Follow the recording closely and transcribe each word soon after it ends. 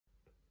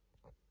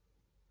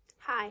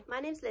Hi,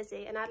 my name's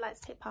Lizzie and I'd like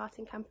to take part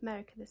in Camp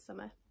America this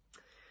summer.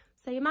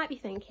 So you might be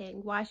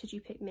thinking, why should you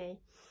pick me?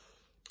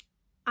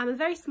 I'm a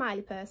very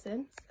smiley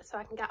person, so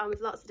I can get on with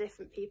lots of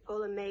different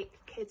people and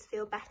make kids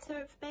feel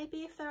better maybe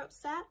if they're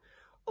upset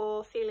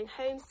or feeling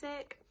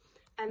homesick,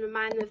 and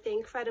remind them of the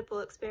incredible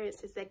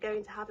experiences they're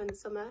going to have in the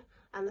summer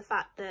and the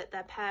fact that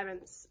their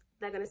parents,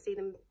 they're going to see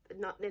them in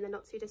the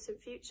not too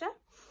distant future.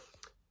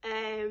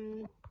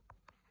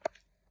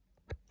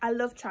 I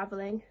love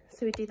travelling,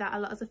 so we do that a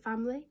lot as a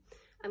family,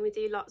 and we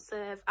do lots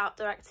of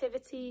outdoor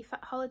activity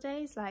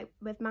holidays like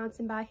with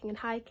mountain biking and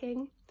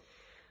hiking.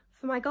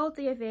 For my Gold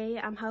DOV,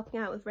 I'm helping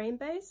out with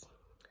rainbows,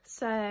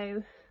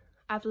 so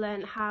I've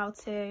learned how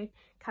to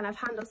kind of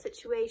handle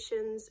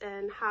situations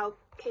and how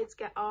kids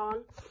get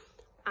on,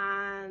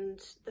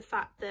 and the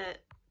fact that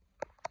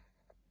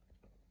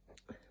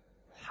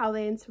how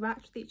they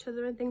interact with each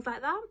other and things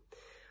like that.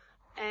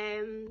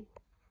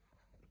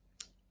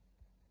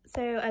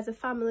 So as a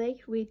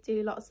family, we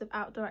do lots of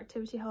outdoor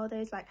activity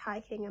holidays like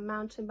hiking and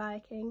mountain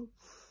biking.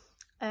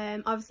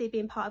 Obviously,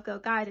 being part of Girl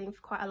Guiding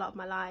for quite a lot of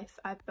my life,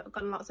 I've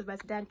gone lots of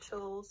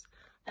residentials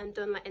and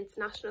done like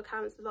international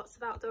camps with lots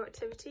of outdoor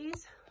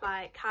activities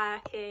like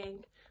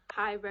kayaking,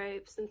 high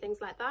ropes and things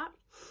like that.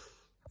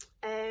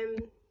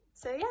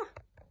 So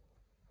yeah,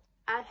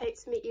 I hope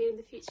to meet you in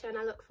the future and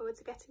I look forward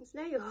to getting to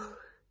know you all.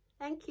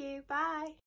 Thank you, bye.